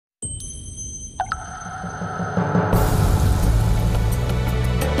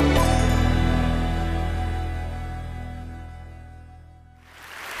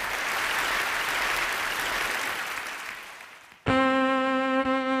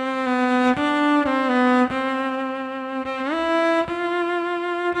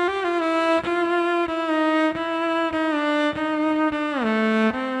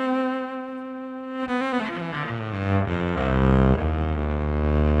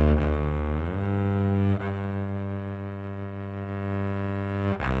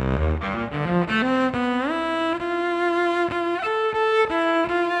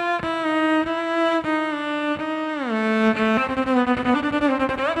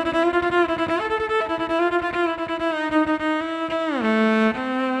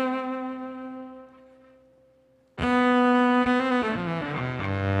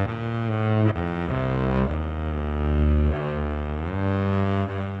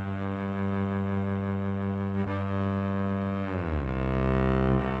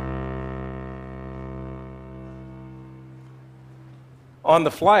On the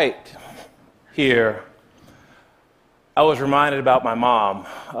flight here, I was reminded about my mom.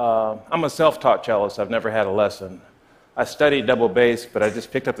 I'm a self-taught cellist. I've never had a lesson. I studied double bass, but I just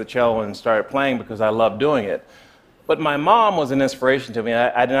picked up the cello and started playing because I loved doing it. But my mom was an inspiration to me.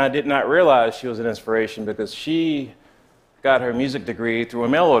 I did not realize she was an inspiration because she got her music degree through a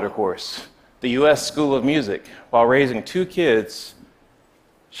mail order course, the U.S. School of Music. While raising 2 kids,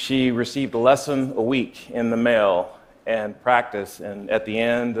 she received a lesson a week in the mail and practice. And at the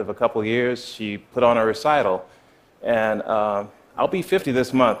end of a couple of years, she put on a recital. And I'll be 50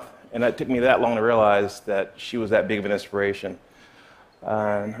 this month, and it took me that long to realize that she was that big of an inspiration.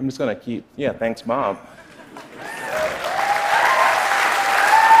 I'm just going to keep, thanks, Mom.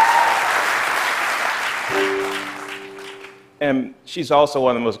 And she's also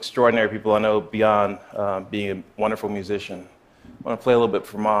one of the most extraordinary people I know beyond being a wonderful musician. I want to play a little bit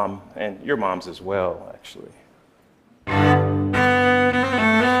for Mom, and your moms as well, actually.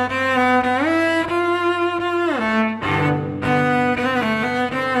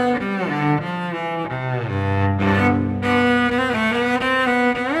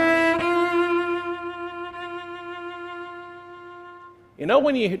 You know,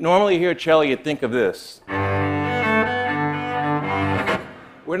 when you normally hear cello, you think of this.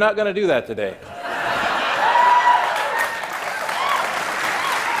 We're not going to do that today.